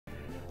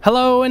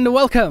Hello and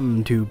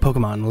welcome to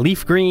Pokemon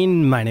Leaf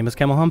Green. My name is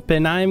Cameihump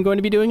and I am going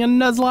to be doing a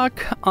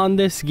Nuzlocke on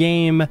this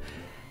game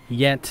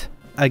yet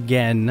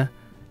again.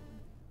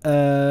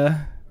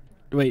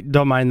 Wait,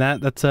 don't mind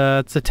that. It's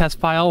a test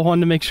file, one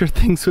to make sure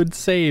things would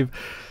save.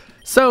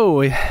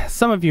 So,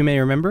 some of you may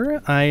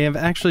remember, I have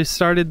actually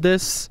started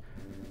this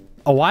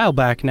a while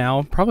back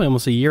now, probably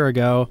almost a year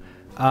ago.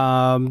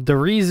 The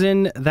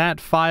reason that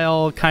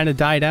file kind of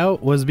died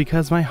out was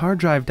because my hard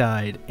drive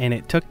died and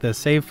it took the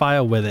save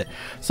file with it.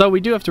 So we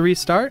do have to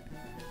restart.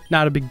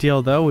 Not a big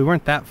deal though, we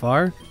weren't that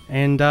far.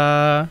 And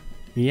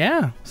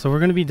yeah, so we're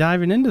going to be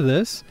diving into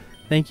this.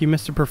 Thank you,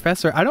 Mr.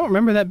 Professor. I don't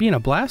remember that being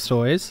a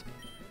Blastoise.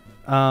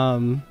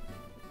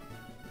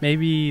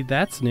 Maybe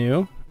that's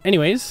new.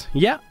 Anyways,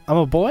 yeah, I'm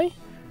a boy.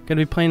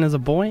 Gonna be playing as a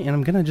boy and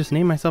I'm gonna just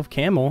name myself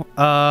Camel.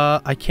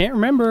 I can't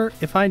remember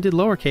if I did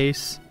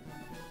lowercase.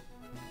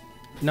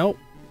 Nope,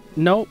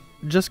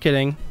 just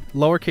kidding.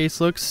 Lowercase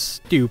looks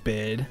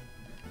stupid.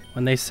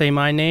 When they say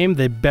my name,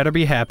 they better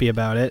be happy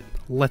about it.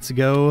 Let's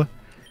go.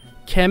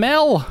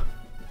 Camel!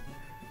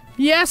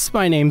 Yes,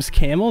 my name's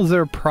Camel. Is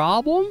there a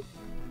problem?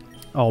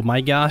 Oh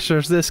my gosh,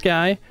 there's this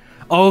guy.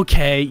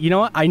 Okay, you know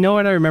what? I know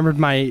what I remembered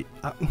my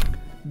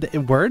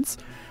words.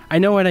 I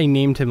know what I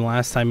named him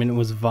last time and it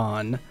was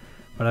Vaughn.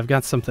 But I've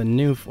got something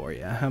new for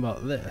you. How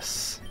about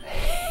this?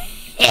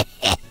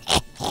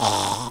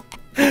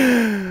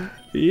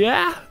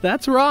 Yeah,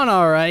 that's Ron,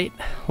 alright.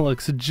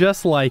 Looks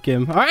just like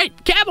him.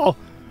 Alright, Camel!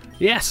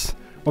 Yes,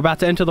 we're about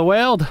to enter the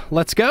world.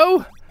 Let's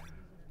go!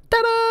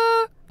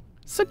 Ta-da!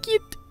 So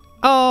cute!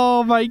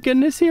 Oh my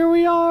goodness, here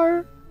we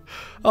are!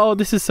 Oh,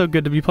 this is so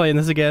good to be playing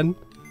this again.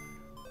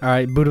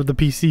 Alright, boot up the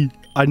PC.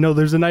 I know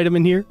there's an item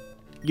in here.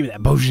 Give me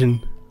that potion.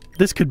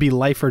 This could be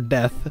life or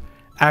death,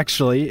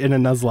 actually, in a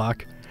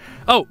Nuzlocke.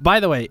 Oh,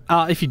 by the way,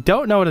 if you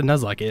don't know what a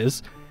Nuzlocke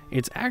is,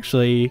 it's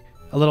actually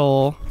a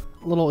little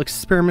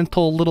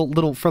experimental,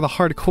 little for the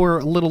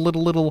hardcore,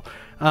 little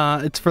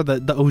it's for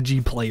the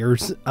OG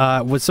players.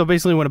 So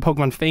basically when a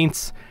Pokemon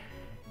faints,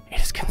 it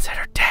is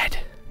considered dead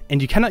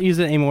and you cannot use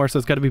it anymore, so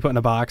it's got to be put in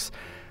a box.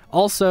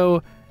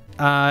 Also,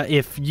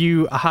 if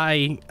you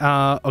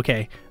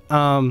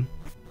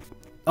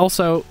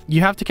also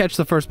you have to catch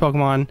the first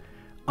Pokemon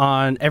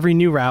on every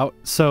new route.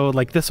 So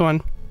like this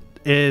one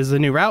is a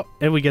new route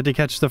and we get to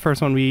catch the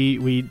first one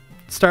we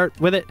start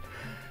with it.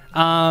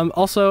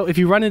 Also, if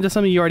you run into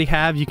something you already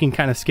have, you can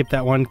kind of skip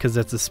that one because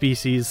it's a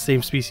species,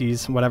 same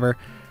species, whatever.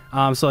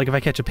 So like if I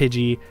catch a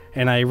Pidgey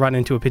and I run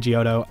into a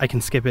Pidgeotto, I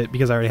can skip it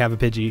because I already have a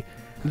Pidgey.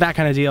 That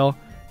kind of deal.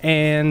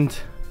 And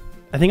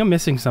I think I'm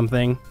missing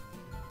something.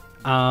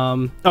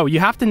 Oh, you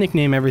have to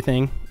nickname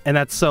everything, and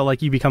that's so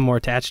like you become more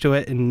attached to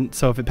it, and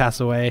so if it passes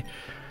away,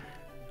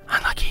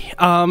 unlucky.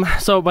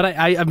 But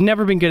I've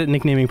never been good at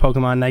nicknaming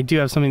Pokemon, and I do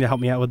have something to help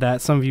me out with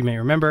that. Some of you may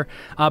remember.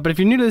 But if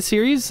you're new to the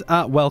series,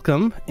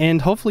 welcome,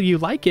 and hopefully you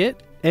like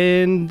it.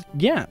 And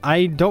yeah,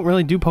 I don't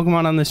really do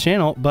Pokemon on this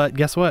channel, but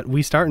guess what?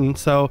 We starting.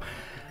 So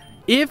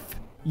if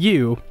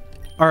you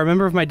are a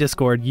member of my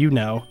Discord, you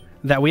know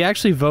that we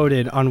actually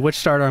voted on which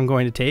starter I'm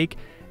going to take.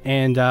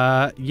 And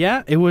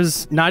yeah, it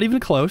was not even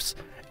close.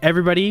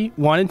 Everybody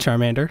wanted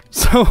Charmander,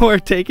 so we're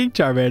taking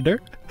Charmander.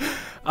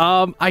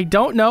 I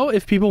don't know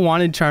if people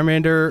wanted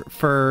Charmander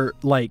for,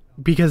 like,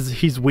 because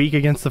he's weak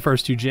against the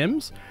first two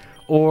gyms,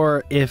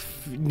 or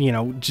if, you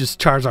know,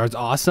 just Charizard's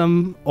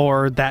awesome,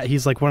 or that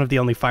he's, like, one of the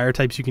only fire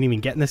types you can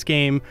even get in this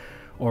game,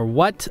 or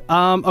what.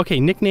 Okay,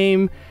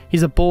 nickname,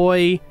 he's a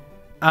boy.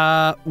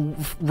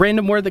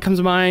 Random word that comes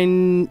to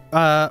mind,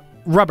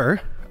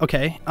 rubber.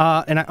 Okay,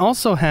 and I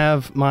also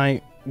have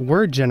my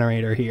word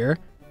generator here,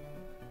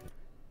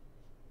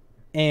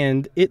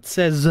 and it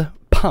says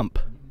pump.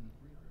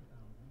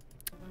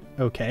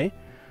 Okay,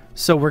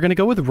 so we're gonna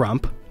go with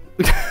Rump.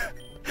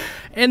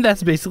 And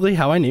that's basically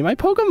how I name my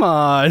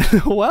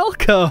Pokemon.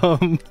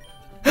 Welcome.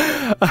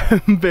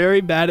 I'm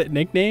very bad at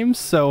nicknames,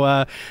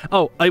 so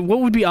what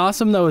would be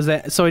awesome though is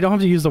that, so I don't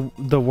have to use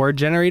the word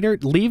generator,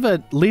 leave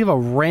a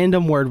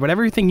random word,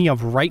 whatever you're thinking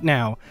of right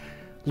now,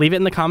 leave it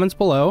in the comments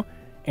below,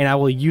 and I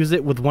will use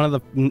it with one of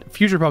the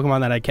future Pokemon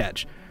that I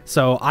catch.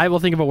 So I will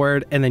think of a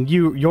word, and then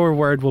your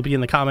word will be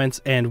in the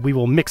comments, and we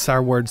will mix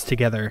our words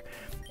together,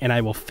 and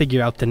I will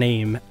figure out the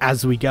name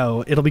as we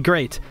go. It'll be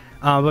great.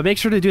 But make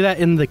sure to do that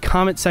in the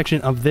comment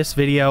section of this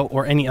video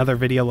or any other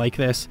video like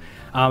this.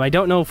 I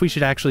don't know if we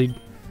should actually,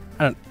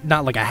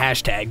 not like a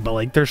hashtag, but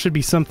like there should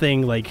be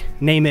something like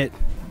name it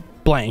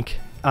blank.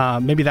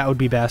 Maybe that would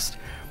be best,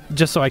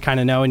 just so I kind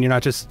of know and you're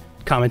not just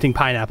commenting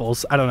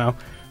pineapples. I don't know.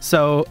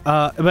 So,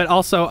 but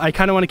also I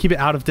kind of want to keep it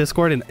out of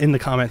Discord and in the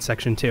comment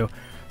section too.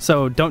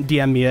 So don't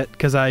DM me it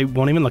because I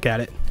won't even look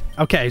at it.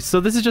 Okay, so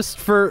this is just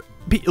for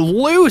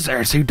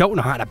losers who don't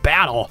know how to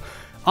battle.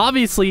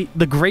 Obviously,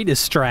 the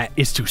greatest strat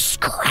is to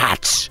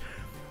scratch.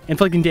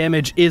 Inflicting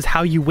damage is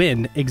how you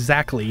win.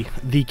 Exactly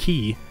the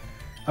key.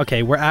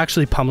 Okay, we're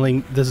actually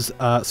pummeling this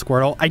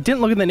Squirtle. I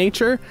didn't look at the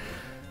nature.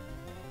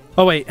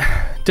 Oh, wait.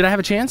 Did I have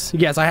a chance?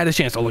 Yes, I had a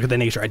chance to look at the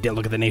nature. I didn't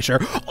look at the nature.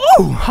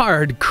 Oh,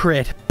 hard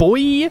crit,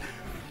 boy.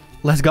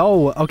 Let's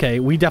go. Okay,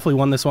 we definitely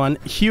won this one.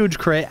 Huge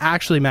crit,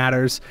 actually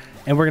matters.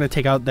 And we're going to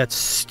take out that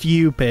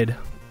stupid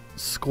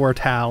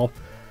Squirtle.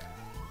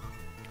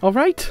 All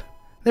right.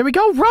 There we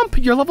go. Rump,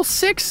 you're level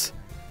 6.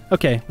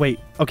 Okay, wait.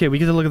 Okay, we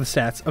get to look at the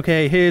stats.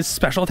 Okay, his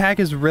special attack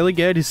is really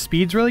good. His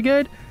speed's really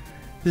good.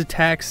 His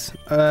attack's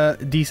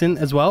decent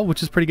as well,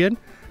 which is pretty good.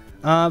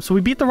 So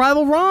we beat the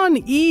rival Ron.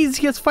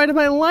 Easiest fight of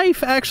my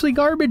life. Actually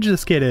garbage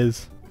this kid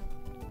is.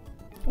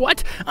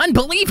 What?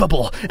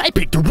 Unbelievable! I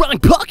picked the wrong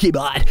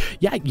Pokemon!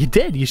 Yeah, you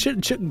did. You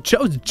should have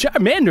chose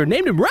Charmander,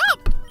 named him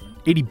Rump!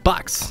 80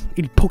 bucks.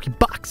 80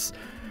 Pokebucks.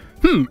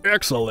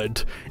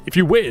 Excellent. If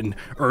you win,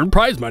 earn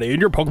prize money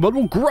and your Pokemon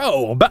will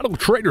grow. Battle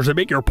trainers and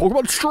make your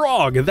Pokemon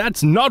strong.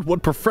 That's not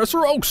what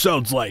Professor Oak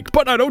sounds like,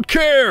 but I don't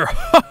care!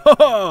 Ha ha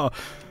ha!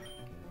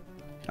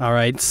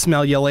 Alright,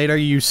 smell you later,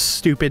 you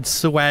stupid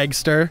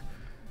swagster.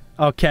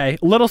 Okay,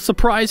 little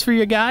surprise for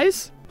you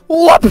guys.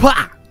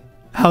 Whoop-ha!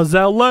 How's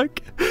that look?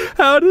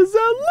 How does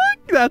that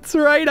look? That's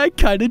right, I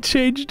kind of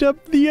changed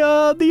up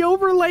the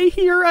overlay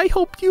here. I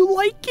hope you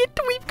like it.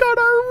 We've got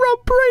our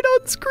Rump right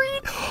on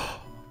screen.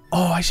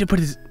 Oh, I should put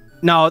his...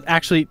 No,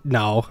 actually,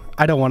 no.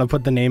 I don't want to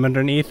put the name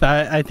underneath.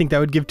 I think that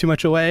would give too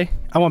much away.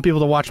 I want people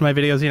to watch my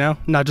videos, you know?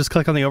 Not just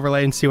click on the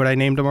overlay and see what I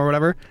named them or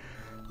whatever.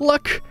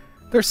 Look,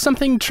 there's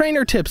something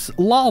trainer tips.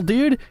 Lol,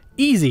 dude.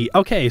 Easy.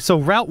 Okay, so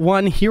Route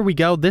 1, here we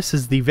go. This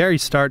is the very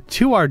start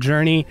to our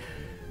journey.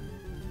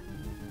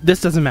 This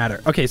doesn't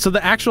matter. Okay, so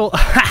the actual...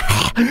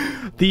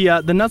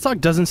 the Nuzlocke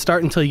doesn't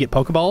start until you get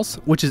Pokeballs,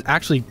 which is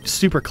actually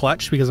super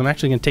clutch because I'm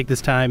actually going to take this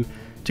time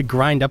to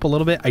grind up a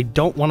little bit. I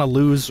don't want to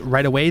lose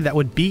right away. That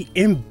would be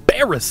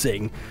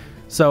embarrassing.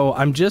 So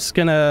I'm just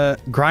going to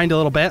grind a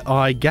little bit,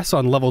 I guess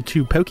on level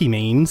 2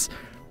 Pokemains.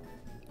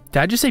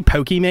 Did I just say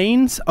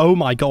Pokemains? Oh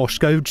my gosh,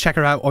 go check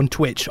her out on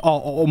Twitch.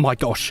 Oh my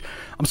gosh.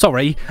 I'm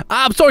sorry.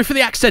 I'm sorry for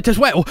the accent as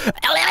well.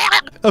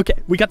 Okay,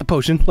 we got the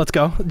potion. Let's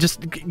go.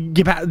 Just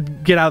get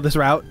out of this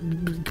route.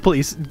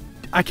 Please.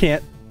 I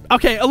can't.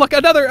 Okay, look,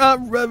 another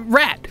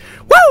rat.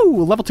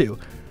 Woo! Level 2.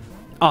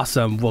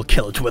 Awesome, we'll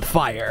kill it with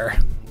fire.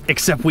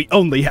 Except we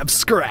only have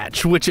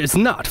Scratch, which is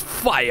not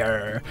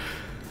fire.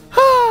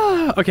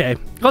 Okay,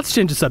 let's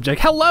change the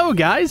subject. Hello,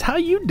 guys. How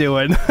you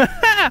doing?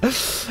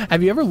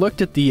 Have you ever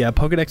looked at the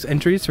Pokedex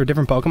entries for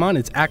different Pokemon?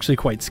 It's actually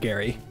quite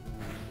scary.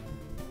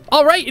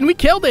 All right, and we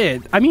killed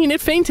it. I mean,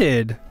 it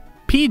fainted.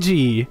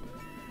 PG.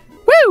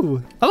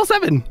 Woo! Level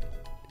 7.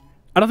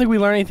 I don't think we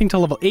learned anything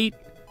till level 8.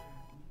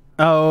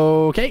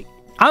 Okay.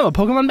 I'm a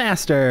Pokemon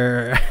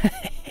Master.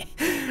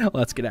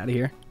 Let's get out of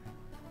here.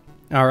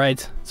 All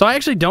right. So I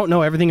actually don't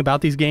know everything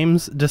about these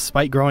games,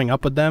 despite growing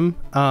up with them.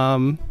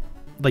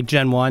 Like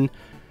Gen 1.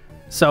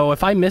 So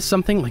if I miss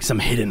something, like some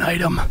hidden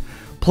item,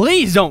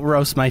 please don't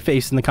roast my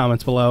face in the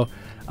comments below.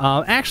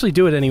 Actually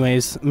do it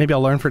anyways. Maybe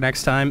I'll learn for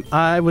next time.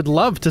 I would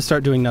love to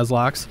start doing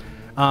Nuzlocks,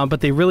 but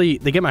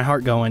they get my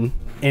heart going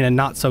in a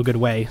not so good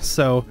way.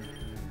 So,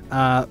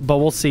 but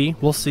we'll see.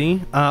 We'll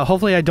see.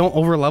 Hopefully I don't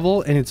over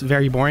level and it's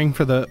very boring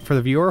for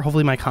the viewer.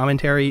 Hopefully my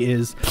commentary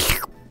is,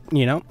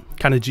 you know,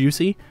 kind of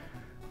juicy.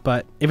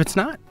 But if it's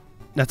not,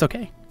 that's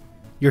okay.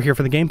 You're here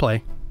for the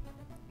gameplay.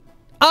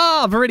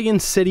 Ah,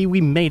 Viridian City, we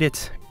made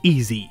it.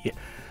 Easy.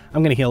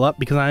 I'm gonna heal up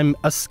because I'm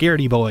a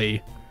scaredy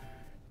boy.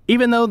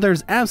 Even though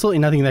there's absolutely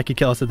nothing that could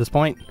kill us at this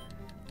point,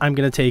 I'm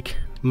gonna take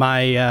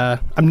my,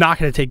 I'm not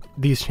gonna take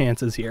these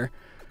chances here.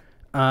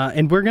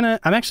 And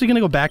I'm actually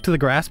gonna go back to the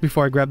grass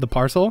before I grab the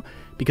parcel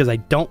because I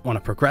don't want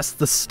to progress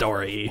the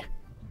story.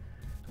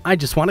 I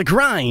just want to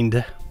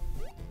grind.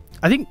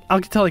 I think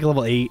I'll get to like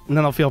level 8 and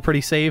then I'll feel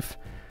pretty safe.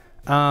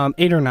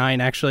 8 or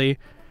 9 actually.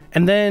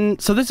 And then,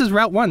 so this is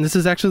Route 1. This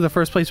is actually the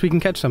first place we can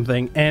catch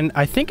something. And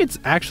I think it's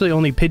actually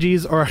only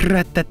Pidgeys or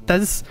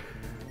Rattatas.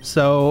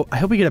 So I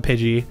hope we get a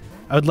Pidgey.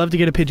 I would love to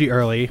get a Pidgey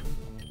early.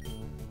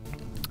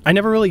 I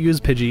never really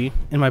used Pidgey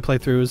in my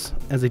playthroughs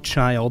as a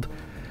child.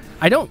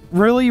 I don't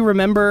really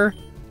remember,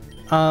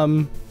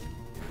 what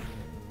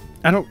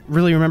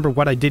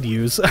I did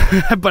use,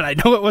 but I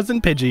know it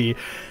wasn't Pidgey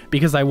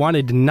because I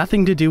wanted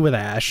nothing to do with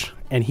Ash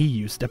and he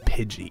used a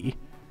Pidgey.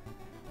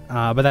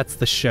 But that's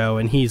the show,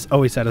 and he's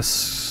always had a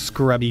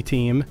scrubby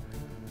team.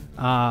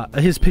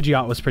 His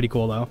Pidgeot was pretty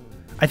cool, though.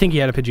 I think he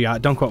had a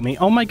Pidgeot. Don't quote me.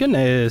 Oh, my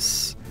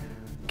goodness.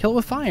 Kill it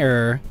with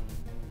fire.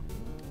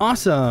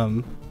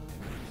 Awesome.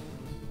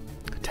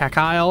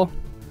 Tactile.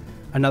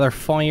 Another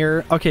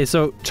fire. Okay,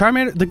 so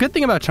Charmander... The good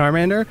thing about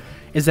Charmander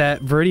is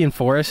that Viridian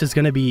Forest is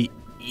going to be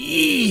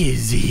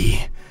easy.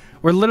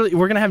 We're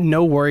going to have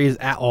no worries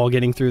at all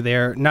getting through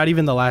there. Not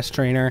even the last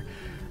trainer.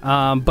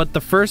 But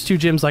the first 2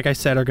 gyms, like I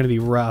said, are going to be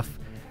rough.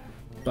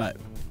 But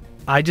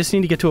I just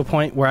need to get to a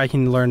point where I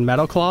can learn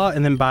Metal Claw,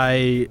 and then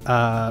by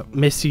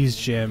Misty's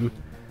gym,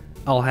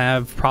 I'll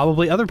have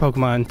probably other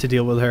Pokemon to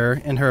deal with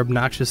her and her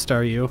obnoxious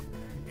Staryu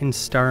and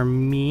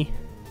Starmie.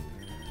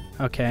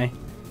 Okay.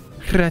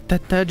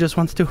 Ratata just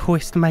wants to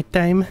waste my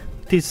time.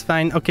 It is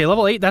fine. Okay,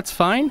 level 8, that's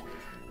fine.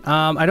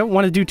 I don't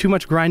want to do too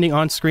much grinding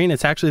on screen.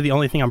 It's actually the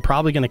only thing I'm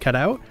probably going to cut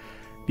out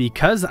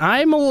because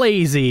I'm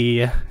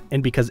lazy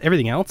and because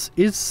everything else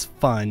is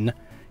fun.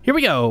 Here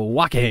we go,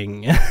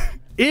 walking.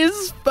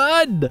 is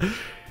fun.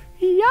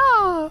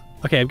 Yeah.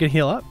 Okay, I'm gonna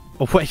heal up.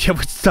 Oh, wait,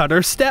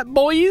 stutter step,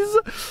 boys.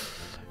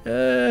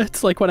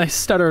 It's like when I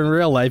stutter in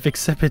real life,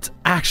 except it's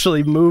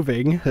actually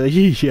moving.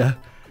 Yeah.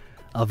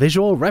 A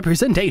visual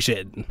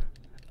representation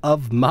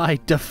of my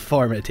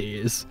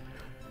deformities.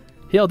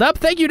 Healed up.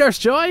 Thank you, Nurse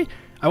Joy.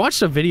 I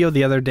watched a video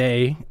the other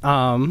day,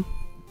 and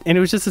it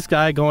was just this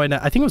guy going,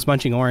 I think it was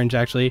Munching Orange,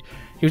 actually.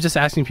 He was just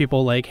asking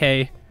people, like,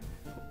 hey,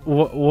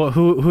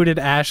 who did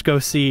Ash go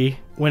see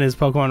when his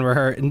Pokemon were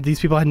hurt? And these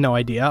people had no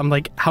idea. I'm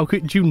like, how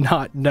could you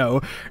not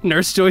know?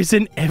 Nurse Joy's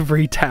in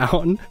every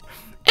town.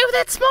 Oh,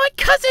 that's my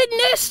cousin,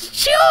 Nurse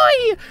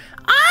Joy!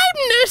 I'm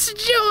Nurse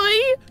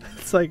Joy!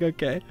 It's like,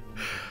 okay.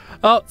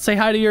 Oh, say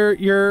hi to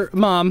your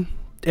mom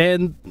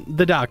and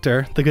the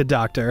doctor, the good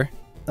doctor.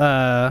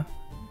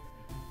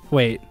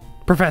 Wait,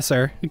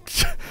 professor.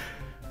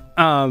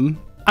 I'm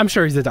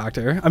sure he's a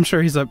doctor. I'm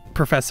sure he's a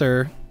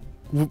professor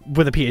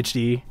with a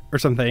PhD or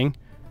something.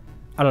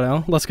 I don't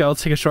know. Let's go.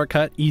 Let's take a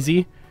shortcut.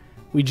 Easy.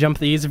 We jump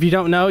these. If you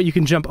don't know, you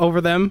can jump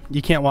over them.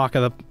 You can't walk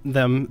up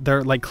them.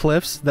 They're like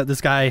cliffs that this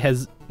guy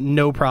has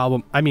no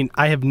problem. I mean,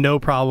 I have no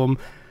problem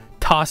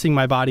tossing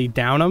my body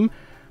down them,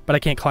 but I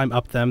can't climb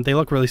up them. They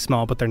look really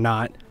small, but they're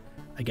not,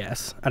 I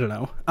guess. I don't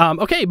know.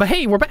 Okay, but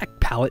hey, we're back.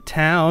 Pallet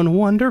Town.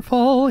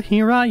 Wonderful.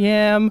 Here I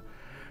am.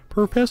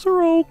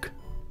 Professor Oak.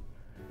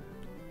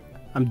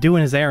 I'm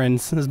doing his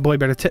errands. This boy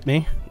better tip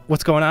me.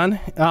 What's going on?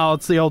 Oh,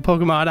 it's the old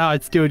Pokemon. Oh,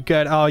 it's doing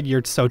good. Oh,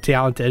 you're so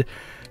talented.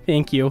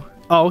 Thank you.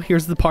 Oh,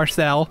 here's the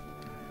parcel.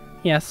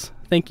 Yes,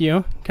 thank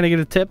you. Can I get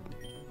a tip?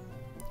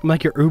 I'm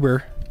like your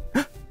Uber.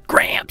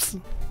 Gramps!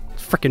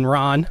 Frickin'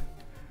 Ron.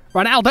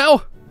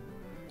 Ronaldo!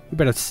 You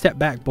better step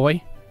back,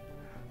 boy.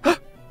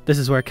 This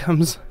is where it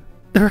comes.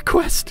 The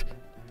request.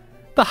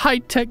 The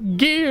high-tech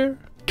gear.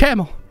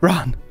 Camel,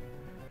 Ron.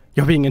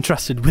 You're being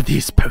entrusted with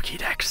these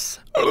Pokédex.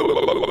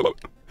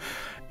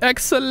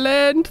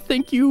 Excellent.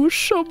 Thank you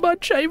so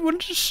much. I will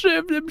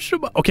serve them so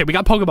much. Okay, we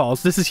got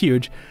Pokeballs. This is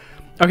huge.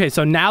 Okay,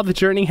 so now the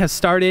journey has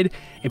started.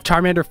 If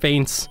Charmander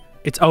faints,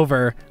 it's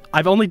over.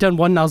 I've only done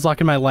one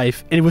Nuzlocke in my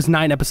life, and it was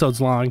 9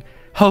 episodes long.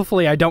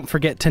 Hopefully, I don't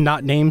forget to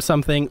not name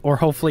something, or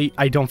hopefully,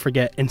 I don't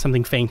forget and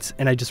something faints,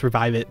 and I just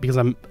revive it because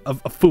I'm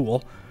a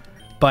fool.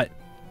 But,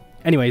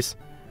 anyways,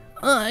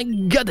 I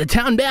got the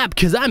town map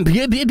because I'm...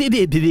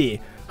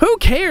 Who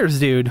cares,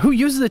 dude? Who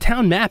uses the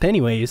town map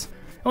anyways?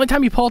 The only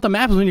time you pull out the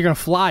map is when you're going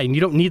to fly, and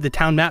you don't need the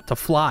town map to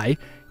fly,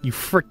 you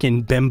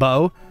freaking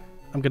bimbo.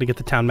 I'm going to get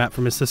the town map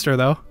from his sister,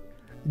 though.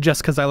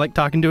 Just because I like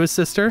talking to his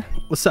sister.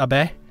 What's up,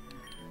 eh?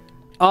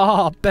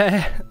 Oh,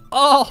 bae.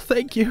 Oh,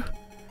 thank you.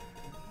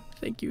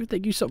 Thank you.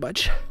 Thank you so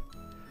much.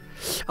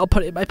 I'll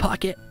put it in my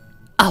pocket.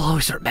 I'll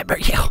always remember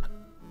you.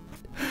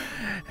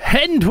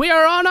 And we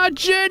are on our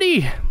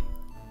journey.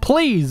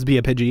 Please be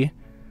a Pidgey.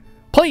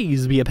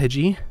 Please be a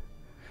Pidgey.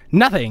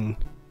 Nothing.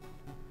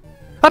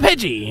 A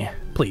Pidgey.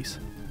 Please.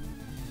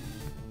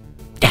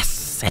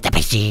 Yes, it's a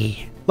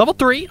Pidgey. Level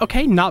 3.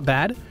 Okay, not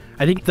bad.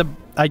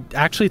 I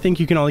actually think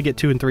you can only get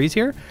 2 and 3s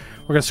here.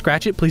 We're gonna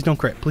scratch it. Please don't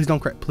crit. Please don't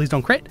crit. Please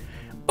don't crit.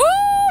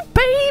 Ooh,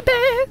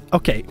 baby.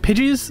 Okay,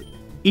 Pidgeys,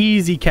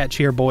 easy catch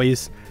here,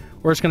 boys.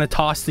 We're just gonna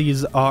toss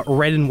these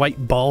red and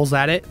white balls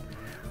at it.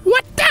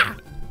 What the?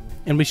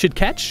 And we should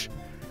catch.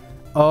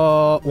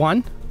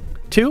 1,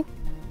 2.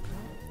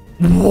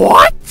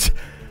 What?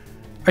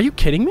 Are you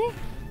kidding me?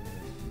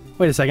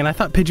 Wait a second. I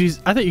thought you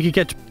could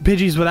catch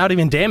Pidgeys without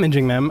even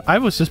damaging them. I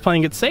was just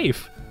playing it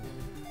safe.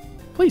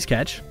 Please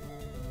catch.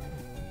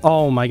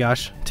 Oh my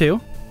gosh.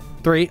 2,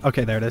 3.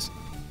 Okay, there it is.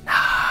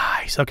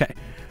 Nice. Okay.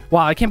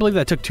 Wow, I can't believe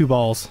that took 2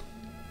 balls.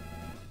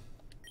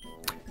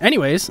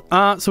 Anyways,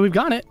 so we've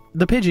got it.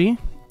 The Pidgey,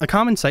 a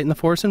common sight in the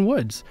forest and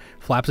woods,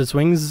 flaps its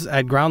wings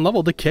at ground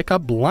level to kick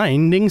up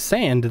blinding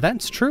sand.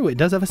 That's true. It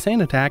does have a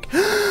sand attack.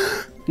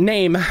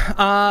 Name.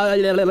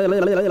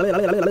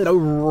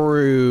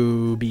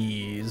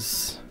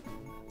 Rubies.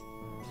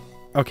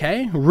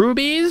 Okay,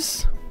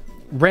 rubies.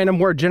 Random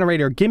word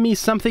generator. Give me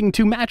something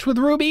to match with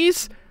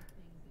rubies.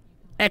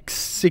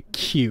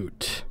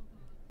 Execute.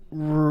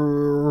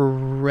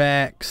 Rexecute.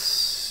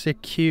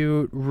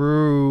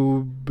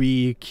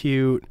 Ruby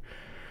cute.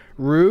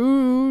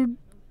 Rudy?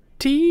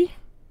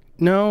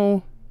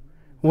 No.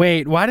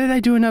 Wait, why did I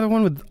do another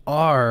one with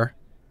R?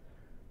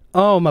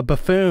 Oh, I'm a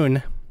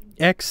buffoon.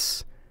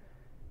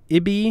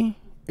 Ibby.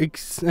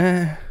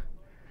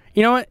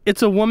 You know what?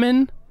 It's a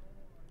woman.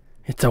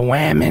 It's a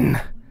whammon.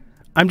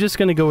 I'm just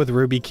gonna go with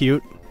Ruby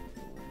Cute.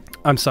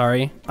 I'm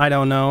sorry. I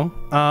don't know.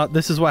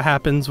 This is what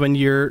happens when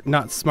you're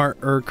not smart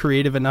or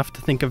creative enough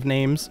to think of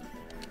names.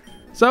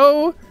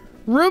 So,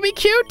 Ruby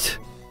Cute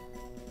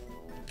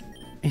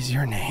is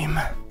your name.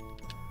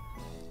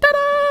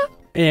 Ta-da!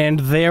 And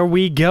there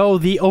we go.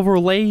 The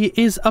overlay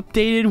is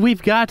updated.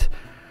 We've got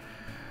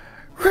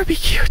Ruby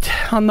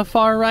Cute on the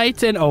far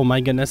right. And oh my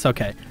goodness.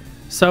 Okay.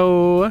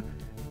 So,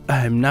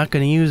 I'm not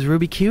going to use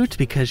Ruby Cute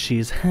because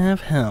she's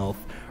half health.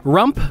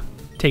 Rump,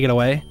 take it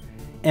away.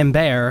 And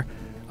Bear.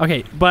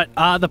 Okay, but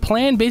the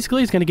plan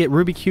basically is going to get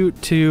Ruby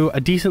Cute to a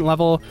decent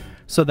level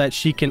so that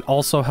she can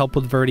also help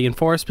with Viridian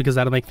Forest because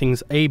that'll make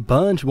things a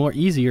bunch more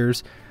easier.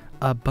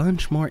 a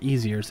bunch more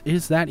easiers.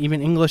 Is that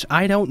even English?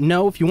 I don't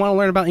know. If you want to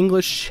learn about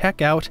English,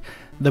 check out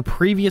the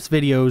previous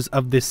videos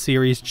of this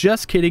series.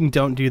 Just kidding,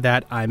 don't do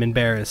that. I'm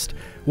embarrassed.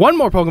 One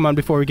more Pokemon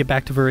before we get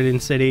back to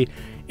Viridian City.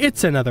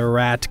 It's another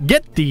rat.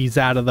 Get these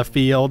out of the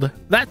field.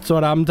 That's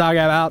what I'm talking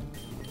about.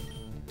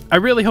 I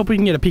really hope we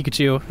can get a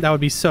Pikachu. That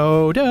would be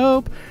so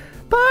dope.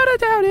 But I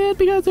doubt it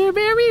because they're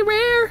very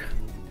rare.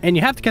 And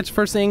you have to catch the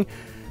first thing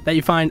that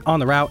you find on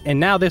the route. And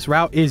now this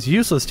route is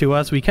useless to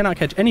us. We cannot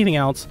catch anything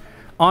else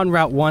on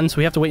Route 1. So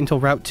we have to wait until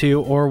Route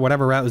 2 or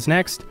whatever route is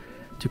next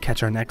to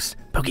catch our next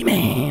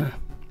Pokemon.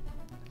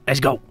 Let's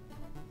go.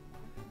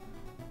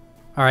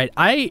 All right,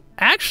 I'm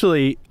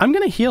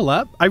gonna heal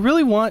up. I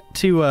really want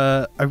to,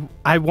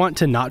 I want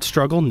to not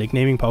struggle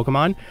nicknaming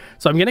Pokemon.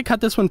 So I'm gonna cut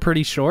this one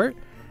pretty short,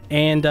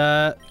 and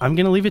I'm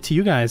gonna leave it to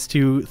you guys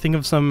to think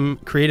of some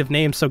creative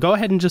names. So go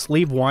ahead and just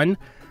leave one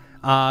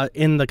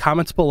in the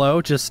comments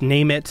below. Just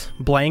name it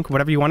blank,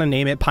 whatever you want to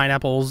name it.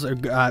 Pineapples,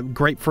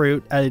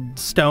 grapefruit,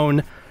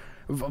 stone,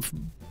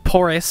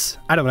 porous,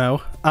 I don't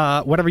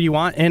know, whatever you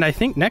want. And I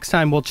think next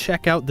time we'll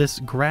check out this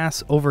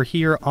grass over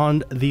here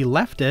on the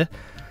left.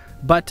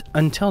 But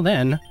until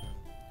then,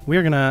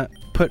 we're gonna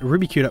put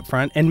Ruby Cute up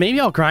front, and maybe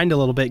I'll grind a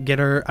little bit, get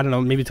her, I don't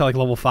know, maybe to like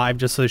level 5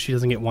 just so she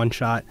doesn't get one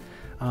shot.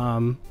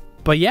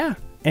 But yeah,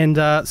 and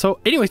so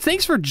anyways,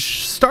 thanks for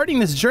starting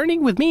this journey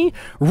with me,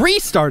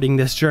 restarting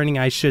this journey,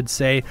 I should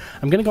say.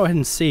 I'm gonna go ahead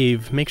and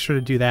save, make sure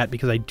to do that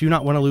because I do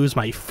not want to lose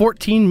my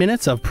 14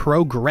 minutes of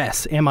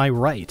progress. Am I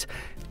right,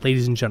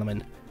 ladies and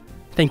gentlemen?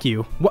 Thank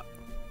you. What?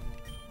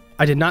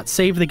 I did not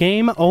save the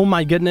game. Oh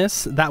my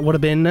goodness, that would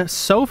have been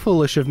so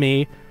foolish of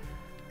me.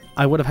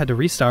 I would have had to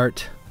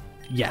restart.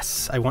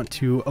 Yes, I want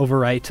to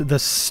overwrite the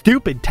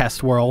stupid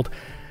test world.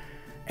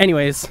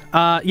 Anyways,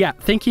 yeah,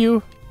 thank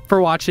you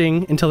for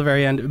watching until the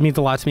very end. It means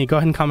a lot to me. Go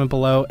ahead and comment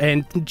below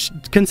and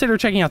consider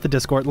checking out the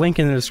Discord, link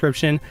in the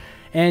description.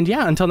 And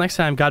yeah, until next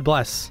time, God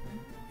bless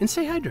and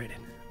stay hydrated.